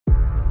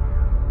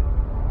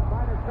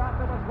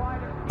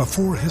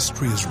Before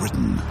history is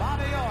written,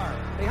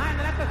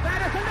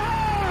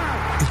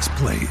 it's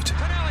played.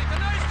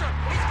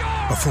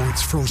 Before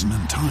it's frozen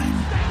in time,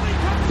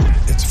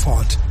 it's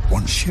fought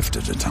one shift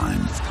at a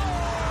time.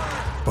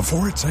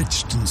 Before it's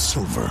etched in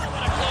silver,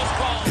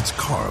 it's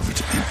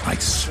carved in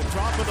ice.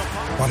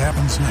 What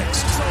happens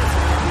next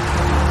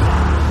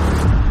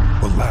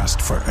will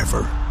last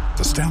forever.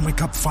 The Stanley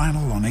Cup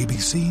Final on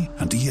ABC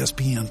and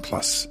ESPN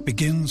Plus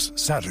begins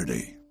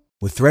Saturday.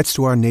 With threats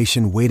to our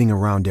nation waiting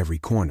around every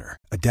corner,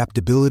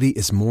 adaptability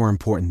is more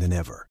important than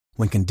ever.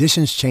 When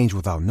conditions change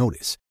without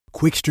notice,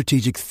 quick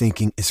strategic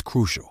thinking is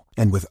crucial.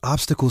 And with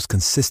obstacles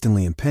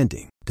consistently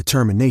impending,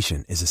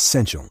 determination is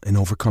essential in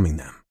overcoming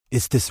them.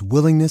 It's this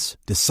willingness,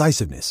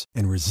 decisiveness,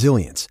 and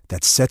resilience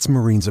that sets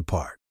Marines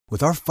apart.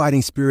 With our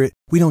fighting spirit,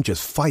 we don't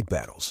just fight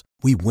battles,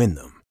 we win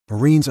them.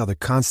 Marines are the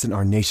constant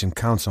our nation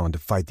counts on to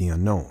fight the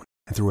unknown.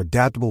 And through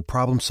adaptable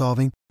problem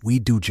solving, we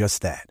do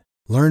just that.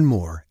 Learn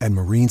more at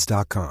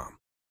marines.com.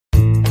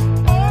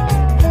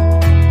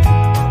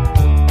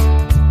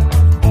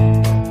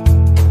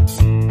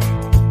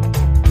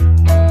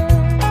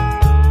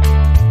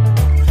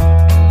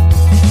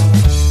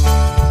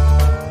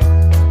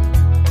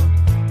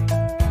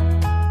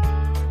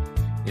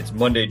 It's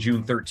Monday,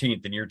 June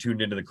 13th, and you're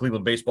tuned into the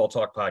Cleveland Baseball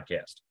Talk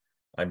podcast.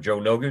 I'm Joe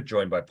Noga,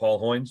 joined by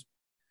Paul Hoynes.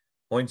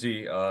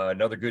 Hoynesy,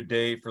 another good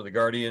day for the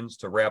Guardians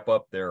to wrap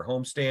up their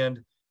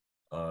homestand.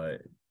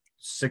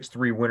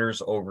 6-3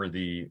 winners over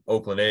the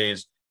Oakland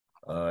A's.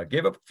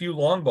 Gave up a few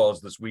long balls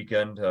this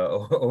weekend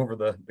over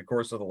the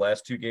course of the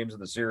last two games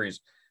of the series.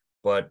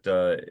 But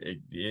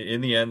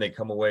in the end, they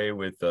come away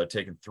with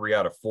taking 3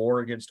 out of 4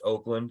 against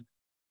Oakland.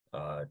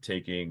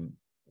 Taking,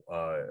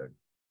 the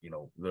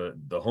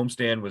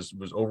homestand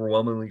was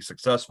overwhelmingly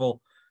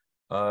successful.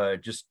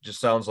 Just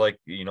sounds like,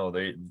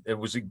 it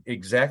was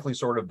exactly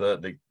sort of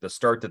the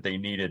start that they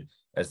needed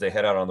as they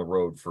head out on the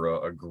road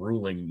for a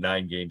grueling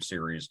 9-game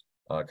series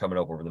coming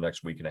up over the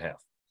next week and a half.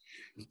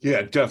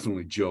 Yeah,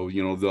 definitely, Joe.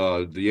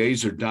 The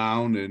A's are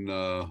down, and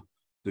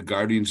the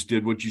Guardians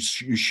did what you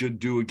should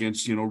do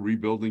against,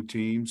 rebuilding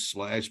teams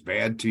 /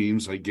 bad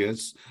teams, I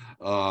guess.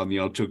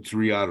 Took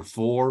 3 out of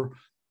 4,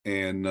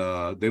 and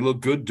they look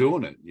good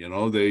doing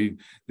it.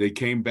 They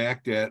came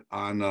back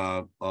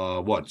on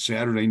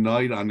Saturday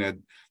night on that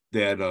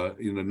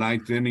in the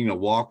 9th inning, a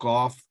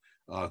walk-off,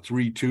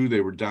 3-2. They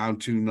were down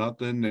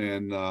 2-0,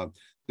 and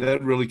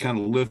that really kind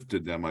of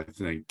lifted them, I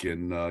think,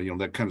 and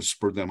that kind of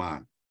spurred them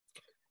on.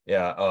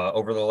 Yeah,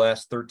 over the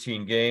last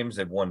 13 games,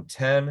 they've won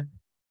 10,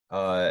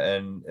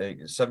 and a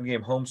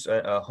 7-game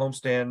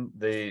homestand.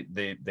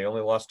 They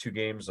only lost 2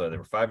 games. They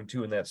were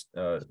 5-2 in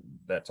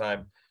that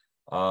time.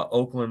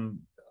 Oakland,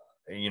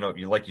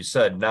 like you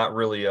said, not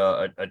really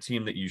a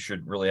team that you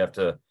should really have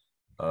to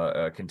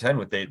contend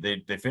with.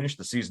 They finished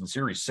the season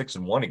series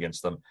 6-1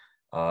 against them,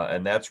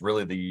 and that's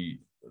really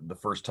the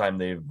first time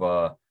they've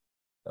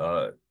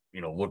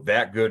looked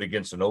that good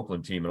against an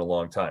Oakland team in a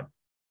long time.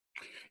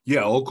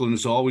 Yeah, Oakland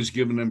has always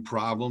given them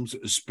problems,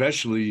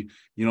 especially,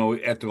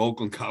 at the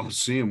Oakland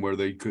Coliseum where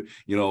they could,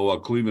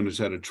 Cleveland has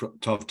had a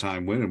tough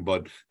time winning,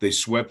 but they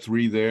swept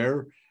 3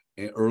 there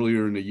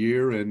earlier in the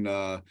year. And,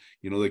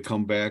 they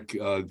come back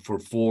for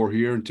 4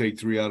 here and take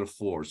 3 out of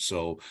 4.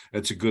 So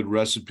that's a good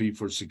recipe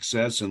for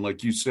success. And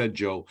like you said,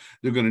 Joe,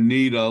 they're going to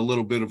need a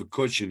little bit of a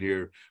cushion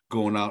here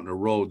going out on the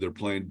road. They're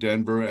playing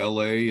Denver,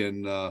 LA,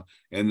 and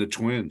the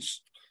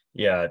Twins.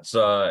 Yeah, it's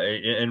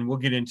and we'll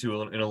get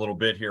into in a little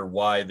bit here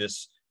why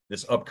this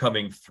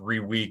upcoming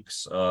 3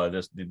 weeks,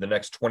 the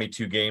next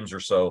 22 games or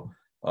so,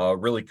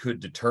 really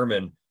could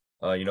determine,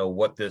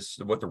 what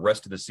the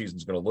rest of the season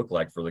is going to look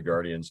like for the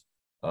Guardians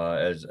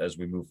as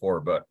we move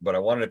forward. But I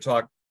wanted to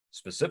talk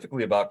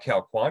specifically about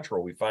Cal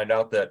Quantrill. We find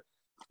out that,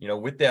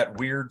 with that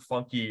weird,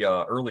 funky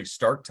early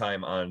start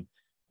time on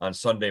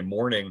Sunday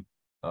morning,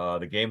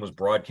 the game was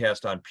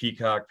broadcast on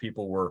Peacock.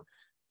 People were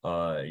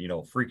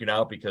freaking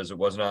out because it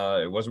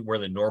wasn't where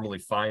they normally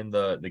find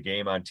the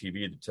game on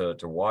TV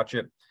to watch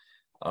it.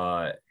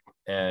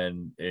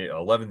 And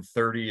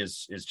 11:30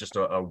 is just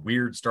a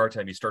weird start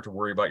time. You start to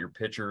worry about your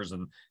pitchers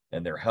and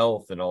their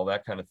health and all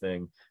that kind of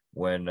thing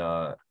when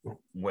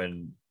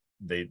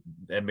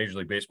Major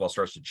League Baseball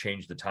starts to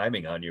change the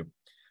timing on you.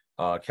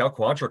 Cal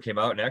Quantrill came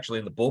out and actually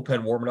in the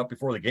bullpen warming up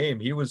before the game,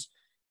 he was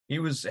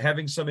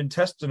having some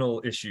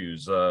intestinal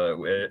issues,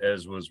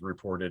 as was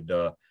reported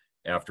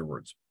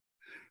afterwards.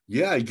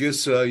 Yeah, I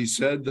guess he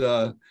said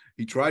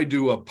he tried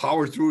to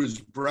power through his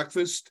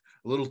breakfast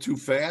a little too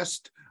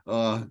fast.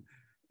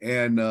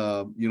 And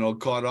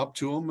caught up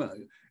to him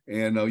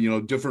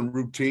and, different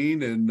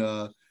routine.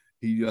 And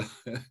he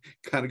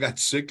kind of got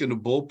sick in the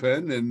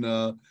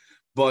bullpen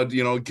but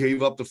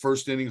gave up the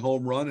first inning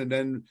home run and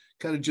then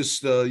kind of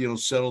just,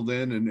 settled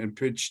in and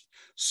pitched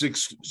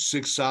six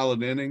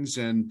solid innings.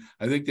 And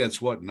I think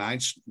that's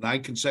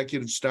nine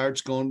consecutive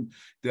starts going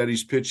that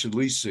he's pitched at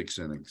least 6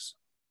 innings.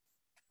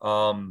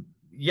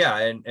 Yeah.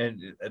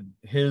 And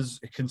his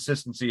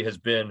consistency has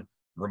been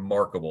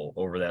remarkable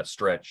over that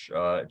stretch.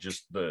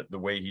 Just the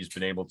way he's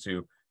been able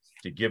to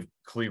give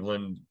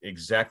Cleveland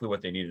exactly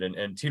what they needed.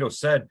 And Tito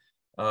said,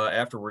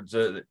 afterwards,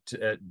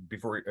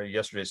 before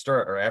yesterday's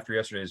start or after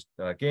yesterday's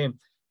game,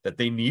 that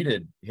they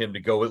needed him to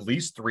go at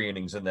least 3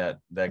 innings in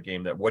that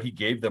game. That what he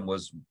gave them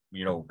was,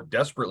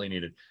 desperately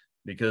needed,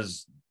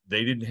 because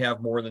they didn't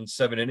have more than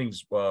 7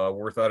 innings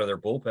worth out of their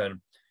bullpen,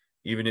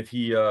 even if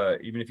he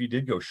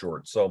did go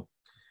short. So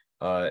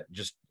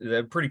just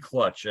pretty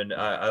clutch. And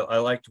I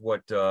liked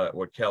what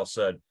Cal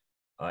said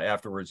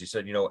afterwards. He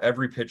said,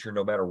 every pitcher,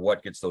 no matter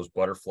what, gets those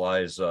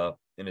butterflies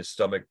in his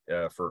stomach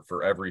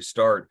for every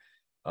start.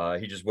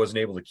 He just wasn't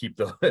able to keep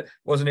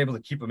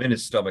them in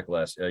his stomach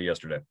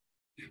yesterday.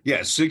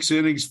 Yeah, 6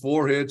 innings,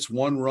 4 hits,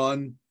 1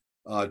 run,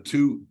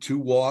 2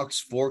 walks,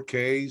 4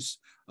 Ks.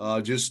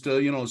 Just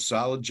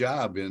solid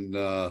job. And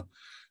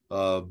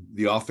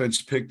the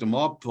offense picked them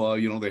up.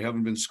 They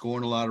haven't been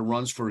scoring a lot of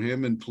runs for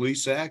him and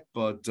Plesac,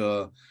 but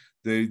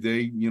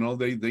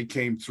they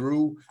came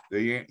through.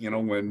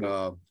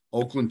 When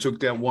Oakland took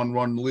that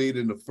 1-run lead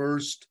in the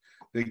first,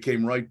 they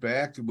came right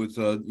back with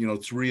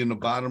 3 in the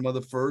bottom of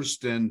the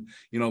first, and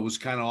it was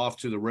kind of off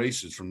to the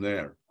races from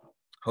there.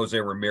 Jose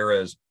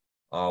Ramirez,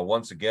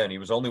 once again, he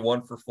was only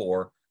 1 for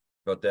 4,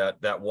 but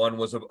that one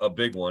was a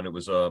big one. It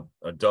was a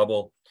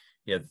double.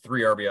 He had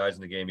 3 RBIs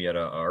in the game. He had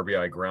a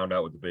RBI ground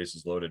out with the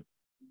bases loaded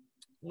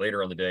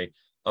later on the day,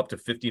 up to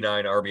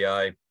 59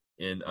 RBI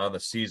on the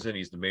season.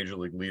 He's the major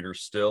league leader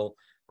still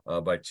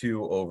by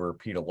 2 over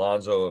Pete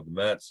Alonso of the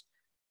Mets.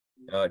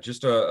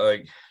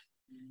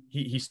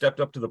 He stepped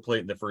up to the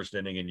plate in the first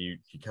inning, and he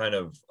kind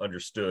of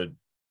understood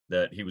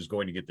that he was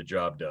going to get the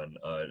job done.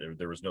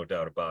 There was no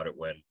doubt about it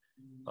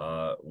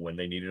when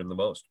they needed him the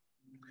most.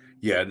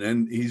 Yeah,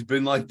 and he's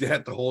been like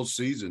that the whole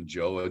season,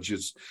 Joe.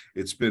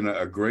 It's been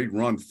a great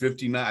run.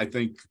 59, I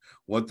think,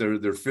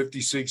 they're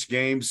 56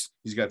 games.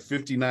 He's got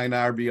 59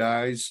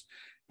 RBIs.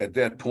 At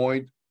that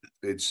point,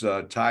 it's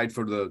tied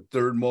for the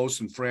 3rd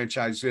most in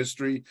franchise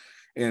history,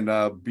 and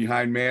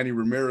behind Manny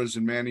Ramirez.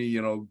 And Manny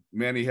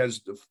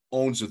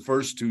owns the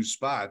first 2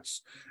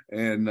 spots,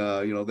 and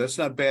that's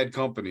not bad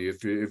company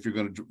if you're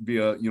going to be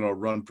a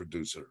run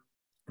producer.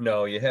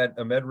 No, you had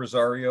Ahmed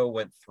Rosario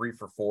went 3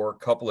 for 4,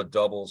 couple of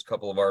doubles,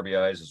 couple of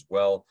RBIs as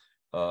well.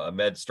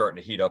 Ahmed starting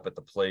to heat up at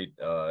the plate,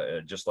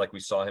 just like we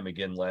saw him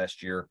again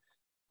last year.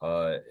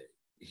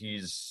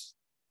 He's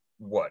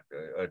a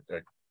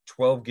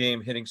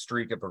 12-game hitting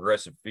streak at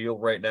Progressive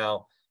Field right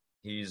now.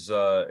 He's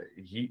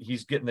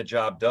getting the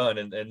job done,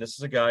 and this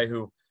is a guy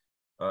who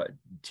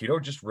Tito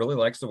just really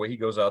likes the way he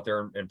goes out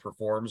there and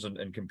performs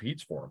and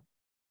competes for him.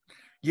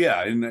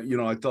 Yeah,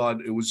 and I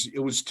thought it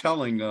was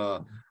telling.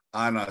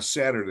 On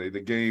Saturday,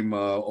 the game,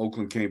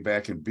 Oakland came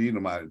back and beat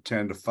them at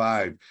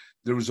 10-5.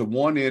 There was a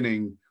 1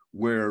 inning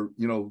where,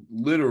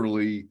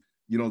 literally,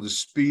 the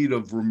speed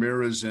of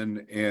Ramirez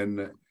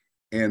and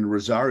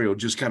Rosario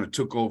just kind of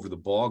took over the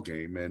ball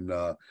game. And,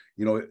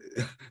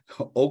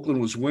 Oakland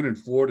was winning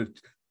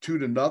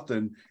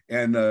 4-2-0.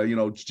 And,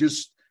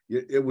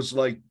 it was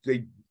like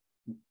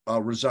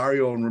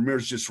Rosario and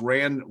Ramirez just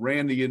ran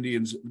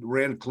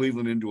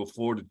Cleveland into a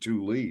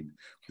 4-2 lead.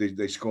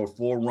 They scored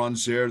 4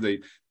 runs there.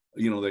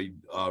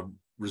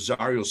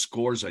 Rosario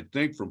scores, I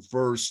think, from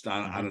first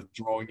on a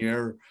throwing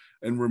error,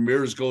 and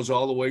Ramirez goes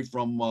all the way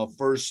from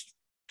first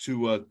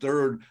to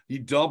third. He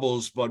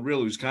doubles, but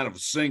really it was kind of a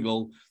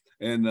single.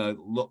 And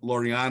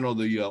Laureano,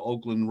 the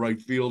Oakland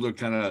right fielder,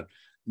 kind of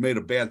made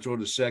a bad throw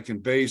to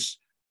second base.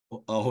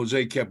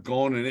 Jose kept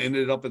going and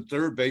ended up at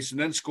third base, and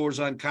then scores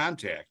on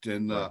contact.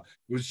 And it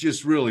was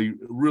just really,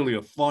 really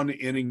a fun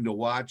inning to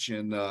watch.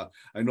 And I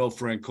know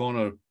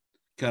Francona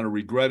kind of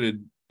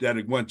regretted that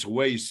it went to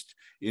waste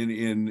in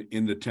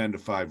the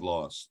 10-5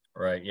 loss.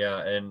 Right. Yeah.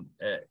 And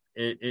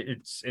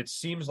it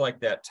seems like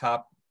that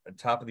top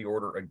of the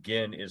order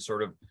again is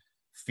sort of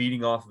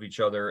feeding off of each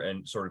other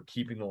and sort of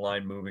keeping the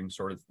line moving,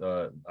 sort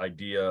of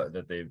idea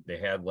that they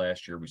had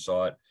last year. We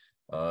saw it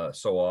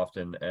so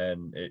often,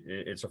 and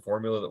it's a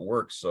formula that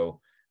works.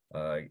 So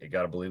I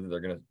got to believe that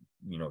they're going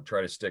to,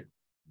 try to stick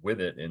with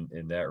it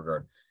in that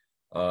regard.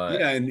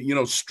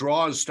 And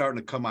Straw is starting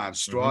to come on.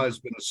 Straw has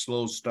been a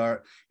slow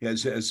start. He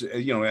has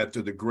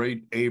after the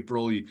great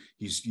April,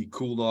 he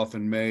cooled off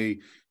in May.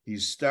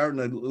 He's starting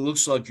to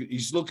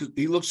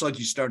he looks like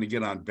he's starting to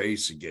get on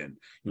base again.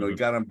 He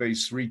got on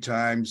base 3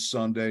 times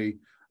Sunday,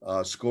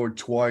 scored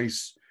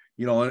twice.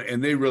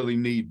 And they really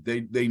need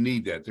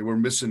that. They were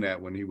missing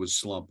that when he was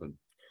slumping.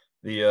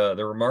 The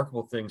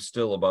remarkable thing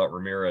still about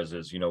Ramirez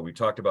is, we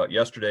talked about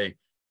yesterday,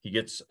 he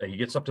gets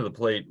up to the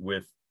plate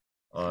with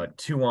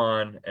 2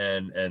 on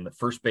and the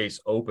first base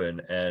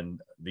open,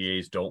 and the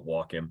A's don't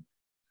walk him.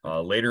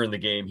 Later in the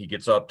game, he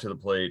gets up to the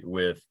plate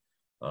with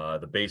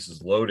the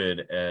bases loaded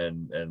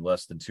and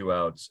less than 2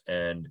 outs.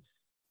 And,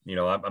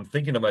 I'm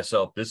thinking to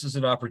myself, this is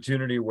an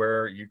opportunity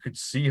where you could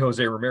see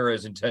Jose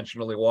Ramirez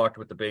intentionally walked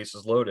with the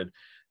bases loaded.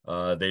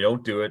 They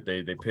don't do it.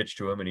 They pitch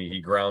to him and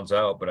he grounds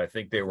out. But I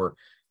think they were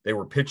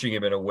pitching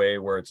him in a way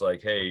where it's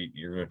like, hey,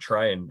 you're going to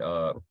try and,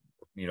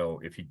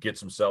 if he gets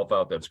himself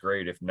out, that's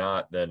great. If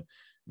not, then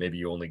maybe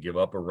you only give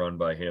up a run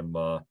by him,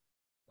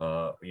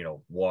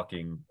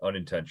 walking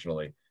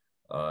unintentionally.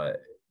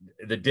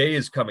 the day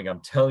is coming.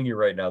 I'm telling you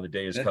right now, the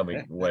day is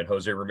coming when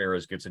Jose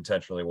Ramirez gets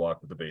intentionally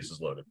walked with the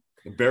bases loaded.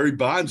 Barry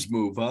Bonds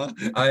move, huh?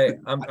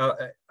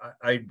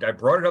 I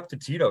brought it up to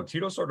Tito.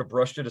 Tito sort of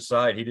brushed it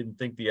aside. He didn't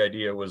think the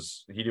idea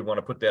was, he didn't want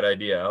to put that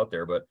idea out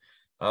there, but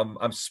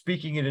I'm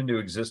speaking it into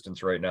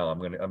existence right now. I'm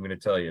gonna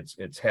tell you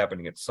it's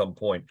happening at some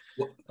point.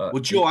 Well,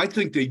 Joe, I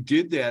think they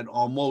did that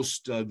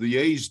almost. The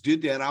A's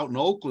did that out in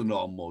Oakland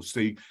almost.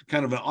 They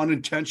kind of an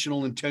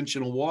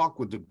intentional walk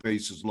with the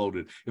bases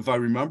loaded, if I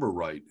remember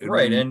right.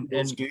 Right, and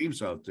those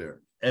games out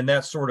there. And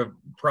that's sort of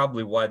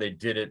probably why they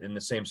did it in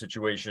the same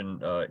situation.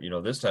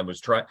 This time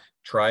was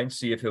try and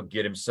see if he'll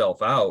get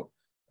himself out.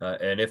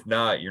 And if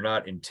not, you're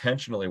not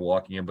intentionally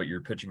walking him, but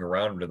you're pitching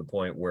around him to the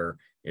point where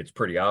it's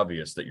pretty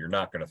obvious that you're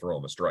not going to throw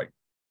him a strike.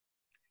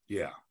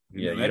 Yeah.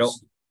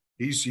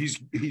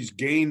 He's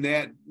gained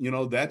that,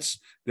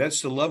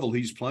 that's the level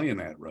he's playing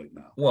at right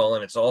now. Well,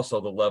 and it's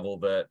also the level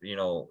that,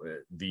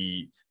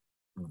 the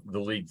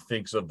league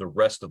thinks of the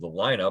rest of the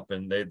lineup,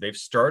 and they've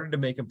started to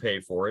make him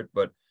pay for it,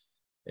 but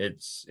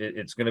it's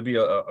going to be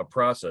a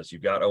process.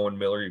 You've got Owen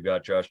Miller, you've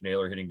got Josh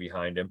Naylor hitting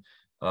behind him.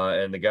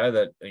 And the guy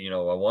that, I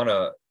want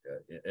to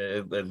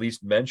at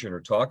least mention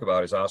or talk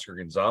about is Oscar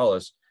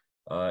Gonzalez.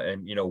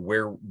 And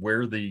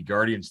where the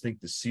Guardians think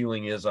the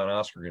ceiling is on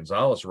Oscar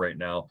Gonzalez right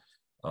now.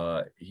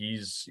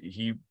 He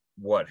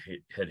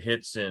had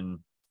hits in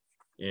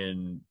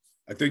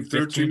I think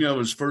 13 of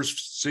his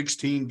first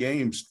 16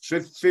 games,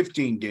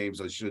 15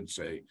 games, I should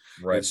say.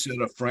 Right. It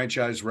set a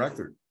franchise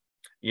record.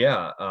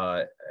 Yeah.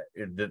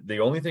 The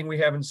only thing we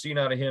haven't seen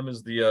out of him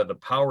is the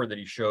power that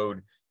he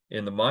showed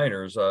in the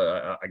minors.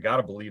 I got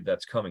to believe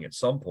that's coming at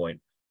some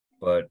point.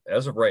 But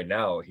as of right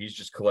now, he's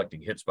just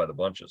collecting hits by the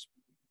bunches.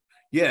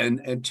 Yeah,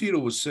 and Tito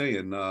was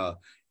saying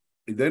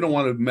they don't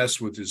want to mess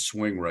with his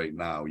swing right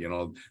now.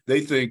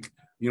 They think,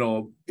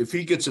 if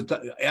he gets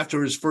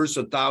after his first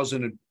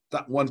 1,000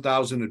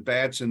 at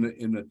bats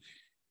in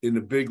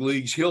the big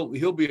leagues,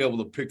 he'll be able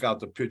to pick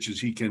out the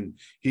pitches he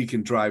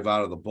can drive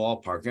out of the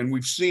ballpark. And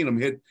we've seen him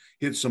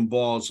hit some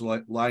balls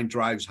like line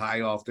drives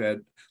high off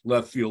that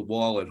left field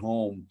wall at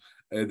home.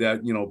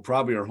 That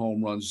probably are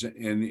home runs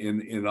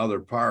in other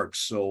parks.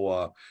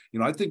 So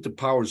I think the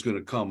power is going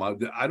to come.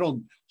 I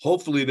don't.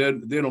 Hopefully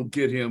they don't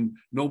get him.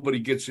 Nobody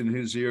gets in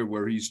his ear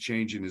where he's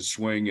changing his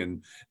swing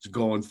and is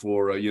going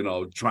for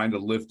trying to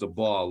lift the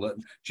ball.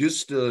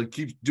 Just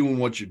keep doing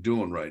what you're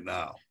doing right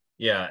now.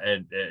 Yeah,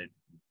 and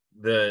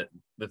the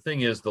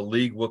thing is, the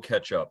league will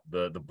catch up.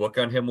 The book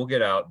on him will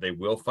get out. They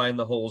will find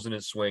the holes in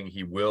his swing.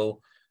 He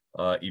will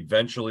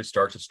eventually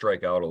start to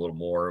strike out a little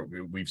more.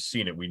 We've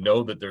seen it. We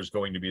know that there's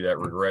going to be that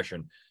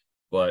regression,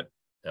 but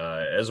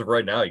as of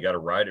right now, you got to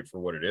ride it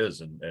for what it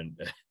is. And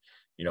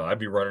I'd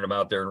be running him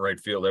out there in right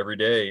field every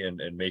day and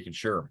making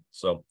sure.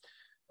 So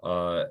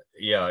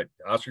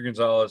Oscar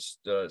Gonzalez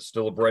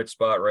still a bright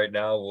spot right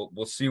now.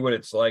 We'll see what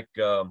it's like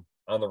on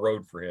the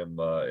road for him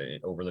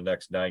over the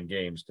next 9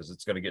 games, because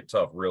it's going to get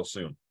tough real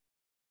soon.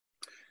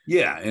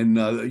 Yeah, and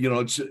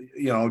it's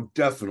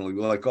definitely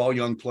like all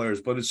young players,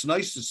 but it's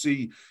nice to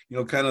see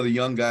kind of the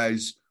young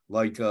guys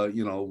like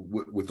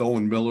with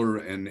Owen Miller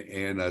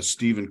and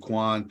Stephen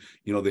Kwan.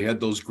 They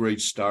had those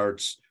great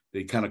starts.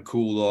 They kind of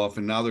cooled off,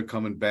 and now they're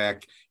coming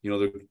back.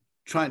 They're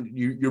trying.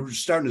 You're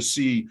starting to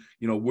see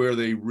where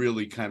they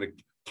really kind of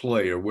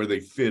play or where they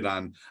fit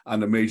on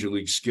the major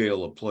league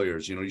scale of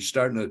players. You're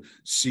starting to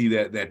see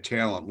that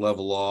talent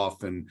level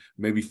off and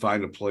maybe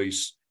find a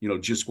place.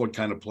 Just what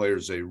kind of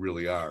players they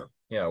really are.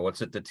 Yeah,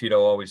 what's it that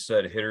Tito always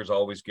said? Hitters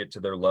always get to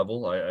their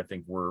level. I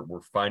think we're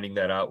finding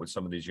that out with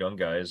some of these young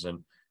guys,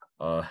 and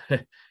if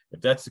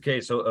that's the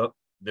case,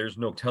 there's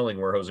no telling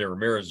where Jose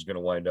Ramirez is going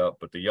to wind up.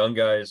 But the young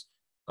guys,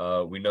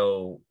 we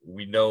know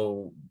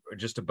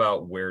just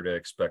about where to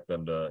expect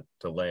them to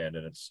land,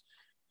 and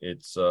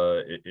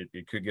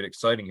it could get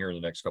exciting here in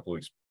the next couple of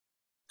weeks.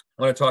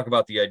 I want to talk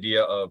about the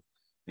idea of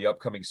the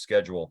upcoming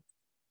schedule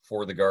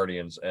for the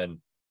Guardians, and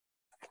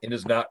it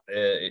is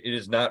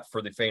not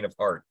for the faint of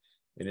heart.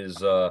 It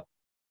is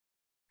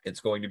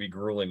it's going to be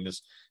grueling.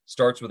 This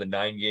starts with a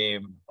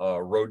 9-game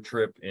road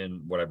trip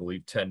in what I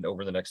believe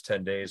over the next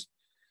 10 days.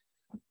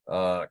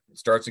 It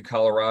starts in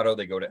Colorado.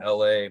 They go to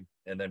LA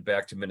and then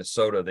back to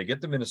Minnesota. They get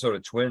the Minnesota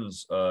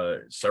Twins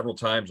several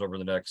times over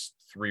the next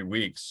 3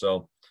 weeks.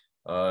 So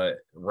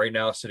right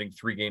now sitting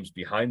 3 games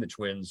behind the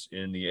Twins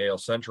in the AL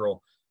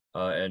Central,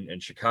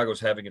 and Chicago's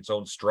having its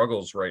own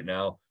struggles right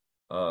now.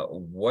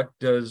 What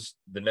does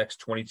the next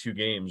 22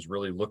 games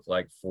really look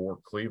like for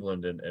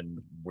Cleveland and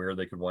where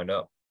they could wind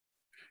up?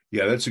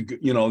 Yeah, that's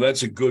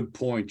a good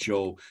point,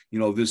 Joe.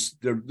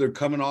 They're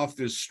coming off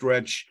this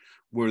stretch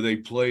where they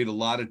played a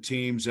lot of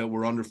teams that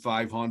were under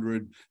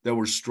 500 that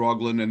were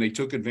struggling, and they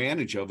took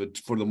advantage of it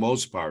for the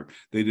most part.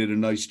 They did a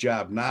nice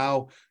job.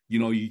 Now,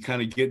 you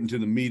kind of get into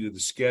the meat of the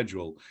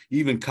schedule.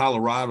 Even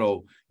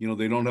Colorado,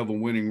 they don't have a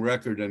winning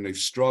record and they've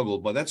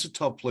struggled, but that's a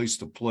tough place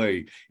to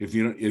play. If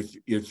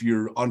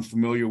you're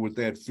unfamiliar with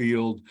that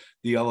field,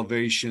 the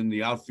elevation,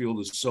 the outfield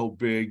is so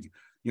big,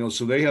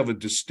 so they have a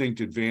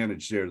distinct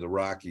advantage there, the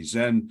Rockies.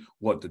 Then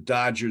the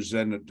Dodgers,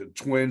 then the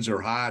Twins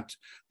are hot,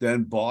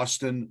 then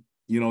Boston,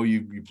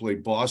 you play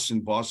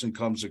Boston. Boston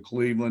comes to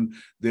Cleveland.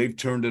 They've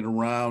turned it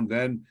around.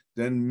 Then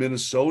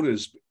Minnesota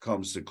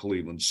comes to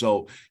Cleveland.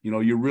 So,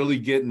 you're really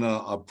getting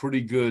a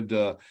pretty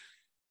good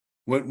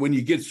when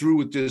you get through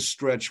with this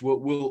stretch,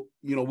 we'll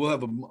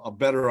have a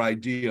better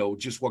idea of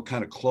just what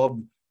kind of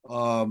club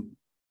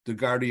the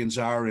Guardians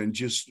are and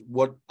just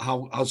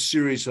how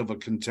serious of a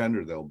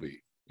contender they'll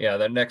be. Yeah,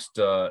 that next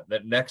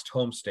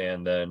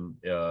homestand, then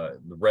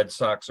the Red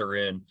Sox are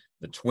in,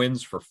 the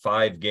Twins for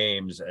 5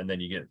 games, and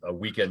then you get a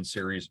weekend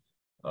series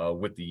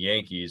with the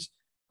Yankees.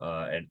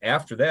 And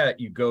after that,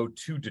 you go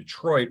to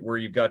Detroit, where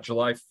you've got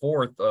July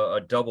 4th,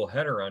 a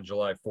doubleheader on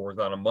July 4th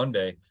on a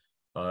Monday.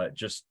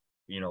 Just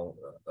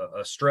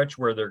a stretch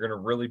where they're going to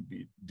really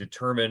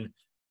determine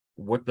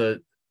what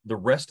the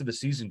rest of the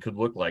season could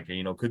look like.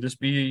 Could this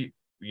be,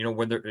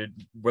 whether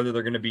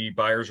they're going to be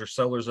buyers or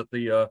sellers at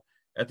the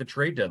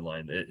trade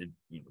deadline?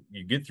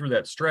 You get through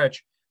that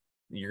stretch,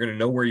 you're going to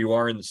know where you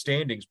are in the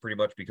standings pretty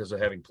much because of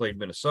having played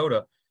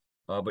Minnesota.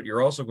 But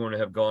you're also going to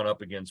have gone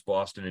up against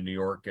Boston and New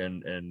York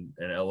and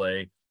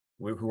LA,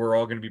 who are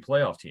all going to be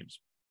playoff teams.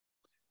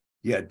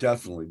 Yeah,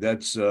 definitely.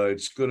 That's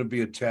it's going to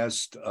be a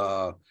test.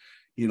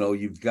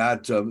 You've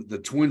got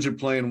the Twins are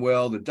playing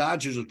well. The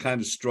Dodgers are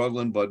kind of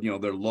struggling, but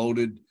they're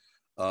loaded.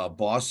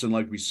 Boston,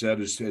 like we said,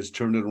 has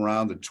turned it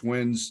around. The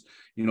Twins,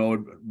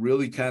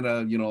 really kind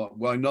of,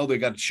 I know they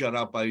got shut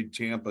out by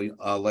Tampa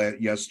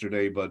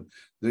yesterday, but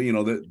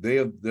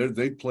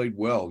they played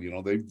well.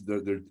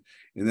 They're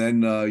and then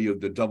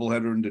the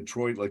doubleheader in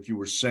Detroit, like you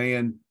were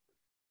saying.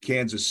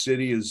 Kansas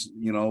City is,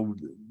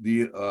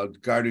 the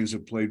Guardians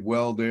have played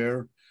well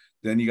there.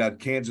 Then you got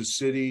Kansas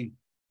City,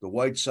 the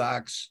White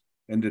Sox,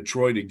 and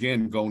Detroit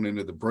again going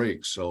into the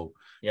break. So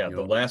yeah,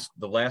 the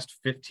last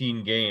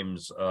 15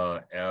 games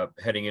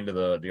heading into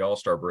the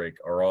All-Star break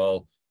are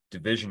all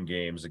division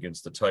games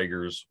against the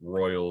Tigers,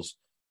 Royals,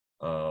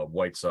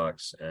 White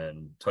Sox,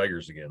 and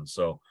Tigers again.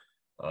 So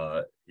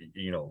a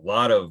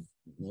lot of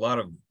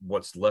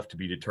what's left to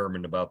be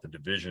determined about the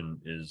division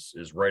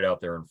is right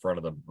out there in front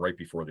of them right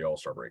before the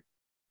All-Star break.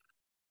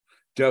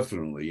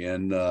 Definitely.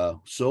 And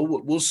so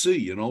we'll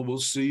see, we'll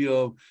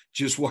see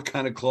just what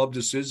kind of club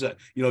this is.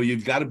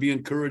 You've got to be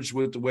encouraged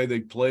with the way they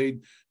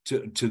played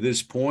to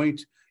this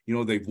point.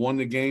 They've won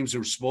the games they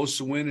were supposed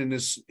to win in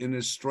this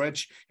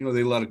stretch.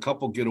 They let a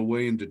couple get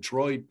away in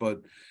Detroit, but,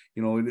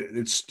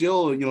 it's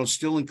still,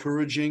 still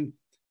encouraging.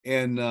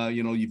 And,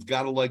 you've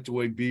got to like the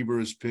way Bieber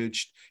has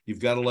pitched. You've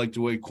got to like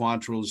the way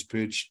Quantrill has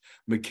pitched.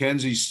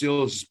 McKenzie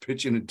still is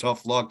pitching in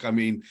tough luck. I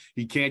mean,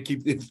 he can't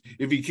keep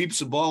if he keeps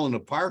the ball in the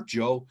park,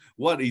 Joe,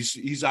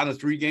 he's on a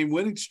 3-game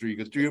winning streak,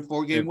 a 3 or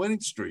 4 game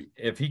winning streak.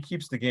 If he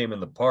keeps the game in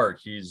the park,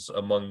 he's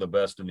among the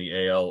best in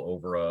the AL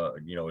over,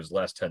 his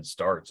last 10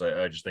 starts.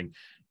 I just think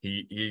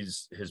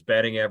he's his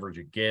batting average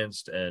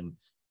against and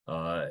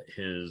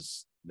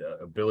his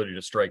ability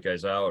to strike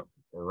guys out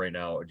right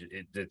now,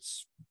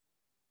 it's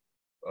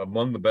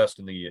among the best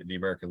in the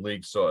American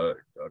League. So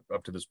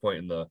up to this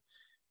point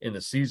in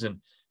the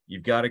season,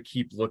 you've got to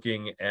keep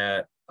looking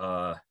at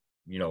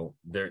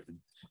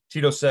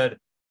Tito said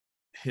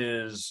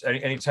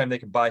anytime they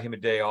can buy him a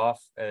day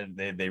off, and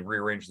they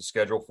rearrange the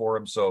schedule for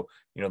him, so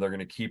they're going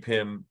to keep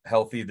him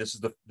healthy. This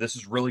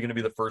is really going to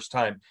be the first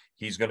time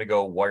he's going to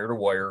go wire to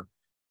wire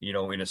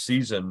in a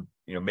season,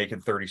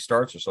 making 30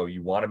 starts or so.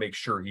 You want to make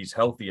sure he's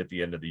healthy at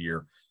the end of the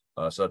year.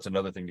 So that's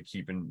another thing to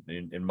keep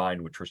in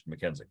mind with Triston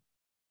McKenzie.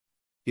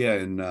 Yeah,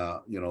 and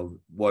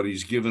what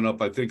he's given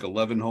up, I think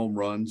 11 home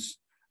runs.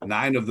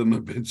 9 of them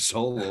have been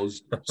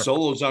solos.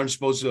 Solos aren't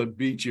supposed to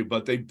beat you,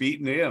 but they've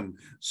beaten him.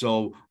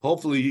 So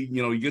hopefully,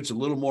 he gets a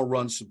little more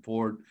run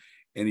support,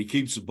 and he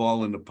keeps the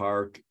ball in the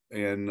park,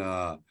 and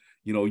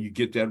you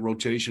get that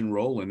rotation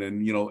rolling.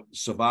 And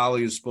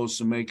Savali is supposed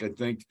to make, I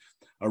think,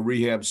 a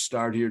rehab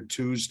start here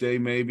Tuesday,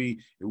 maybe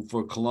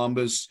for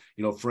Columbus.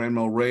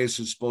 Franmil Reyes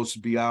is supposed to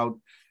be out.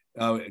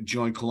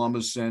 Join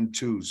Columbus then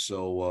too.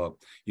 So,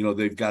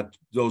 they've got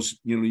those,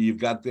 you've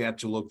got that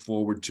to look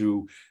forward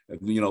to,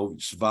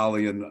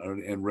 Savali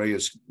and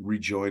Reyes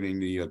rejoining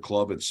the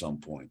club at some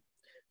point.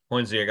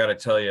 Quincy, I got to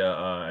tell you,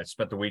 I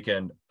spent the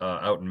weekend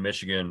out in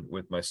Michigan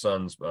with my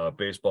son's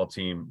baseball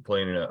team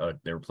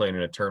they were playing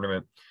in a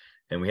tournament,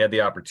 and we had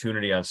the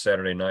opportunity on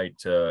Saturday night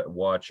to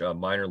watch a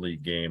minor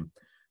league game,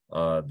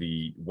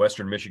 the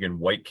Western Michigan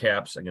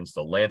Whitecaps against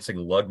the Lansing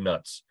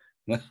Lugnuts.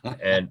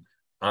 And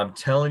I'm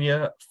telling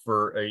you,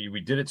 we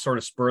did it sort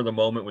of spur of the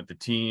moment with the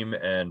team,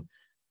 and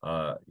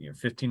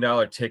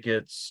 $15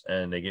 tickets,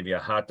 and they give you a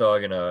hot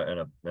dog and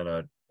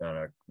a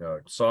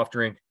soft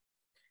drink,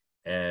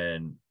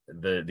 and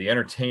the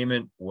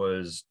entertainment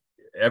was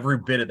every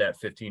bit of that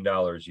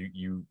 $15.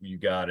 You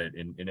got it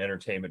in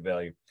entertainment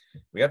value.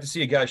 We got to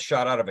see a guy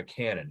shot out of a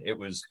cannon. It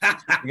was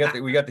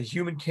we got the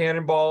human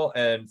cannonball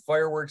and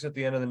fireworks at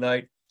the end of the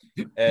night,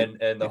 and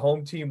the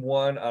home team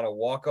won on a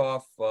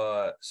walk-off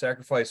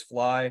sacrifice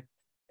fly.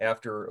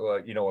 After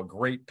a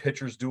great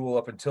pitcher's duel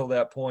up until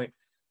that point,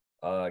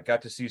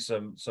 got to see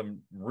some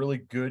really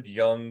good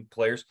young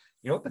players.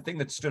 What the thing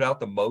that stood out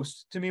the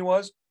most to me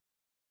was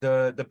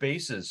the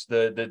bases,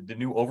 the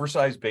new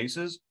oversized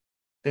bases.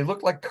 they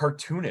look like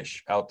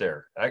cartoonish out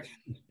there.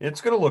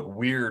 It's going to look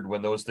weird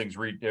when those things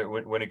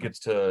when it gets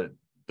to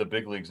the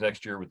big leagues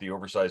next year with the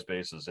oversized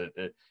bases.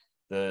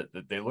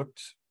 They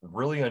looked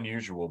really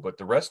unusual, but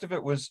the rest of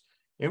it was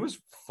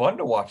fun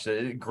to watch.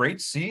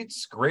 Great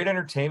seats, great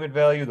entertainment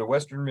value. The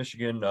Western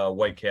Michigan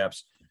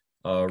Whitecaps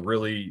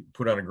really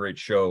put on a great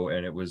show,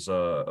 and it was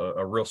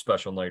a real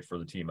special night for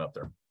the team out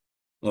there.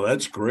 Well,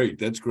 that's great.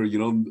 That's great.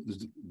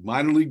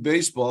 Minor league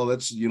baseball,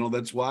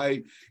 that's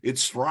why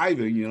it's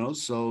thriving,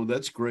 so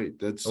that's great.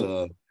 That's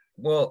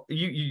well,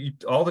 you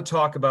all the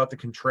talk about the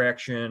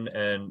contraction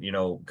and,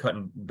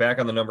 cutting back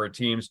on the number of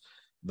teams,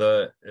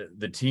 the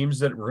teams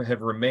that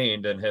have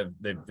remained and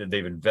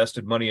they've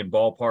invested money in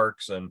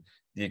ballparks, and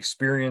the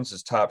experience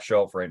is top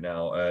shelf right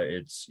now.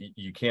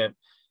 You can't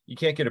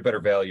get a better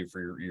value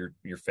for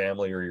your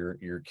family or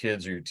your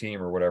kids or your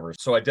team or whatever.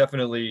 So I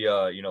definitely,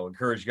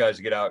 encourage you guys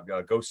to get out,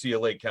 go see a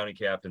Lake County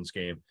Captains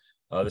game.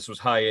 This was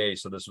high A,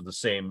 so this was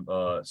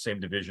the same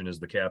division as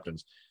the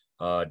Captains.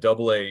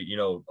 Double A,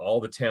 all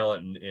the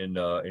talent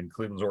in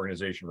Cleveland's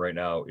organization right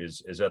now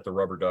is at the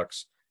Rubber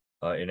Ducks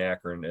in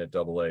Akron at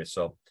Double A.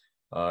 So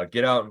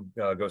get out and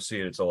go see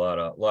it. It's a lot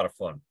of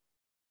fun.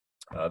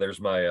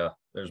 There's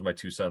my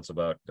 2 cents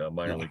about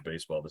minor league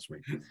baseball this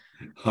week. Did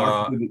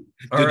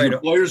your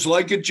players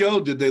like it, Joe?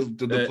 Did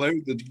the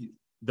players?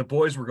 The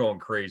boys were going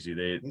crazy.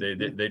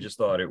 They just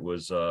thought it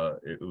was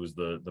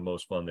the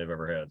most fun they've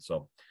ever had.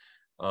 So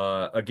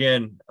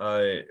again,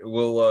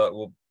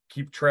 we'll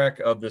keep track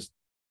of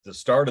the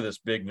start of this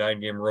big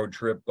 9-game road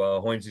trip.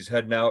 Hoynesie's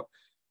heading out,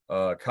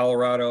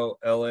 Colorado,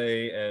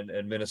 LA,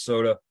 and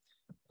Minnesota.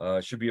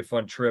 Should be a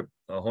fun trip.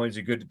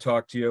 Hoynesie, good to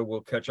talk to you.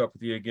 We'll catch up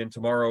with you again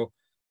tomorrow,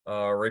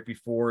 right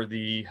before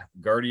the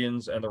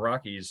Guardians and the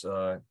Rockies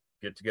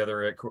get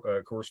together at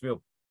Coors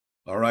Field.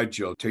 All right,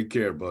 Joe. Take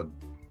care, bud.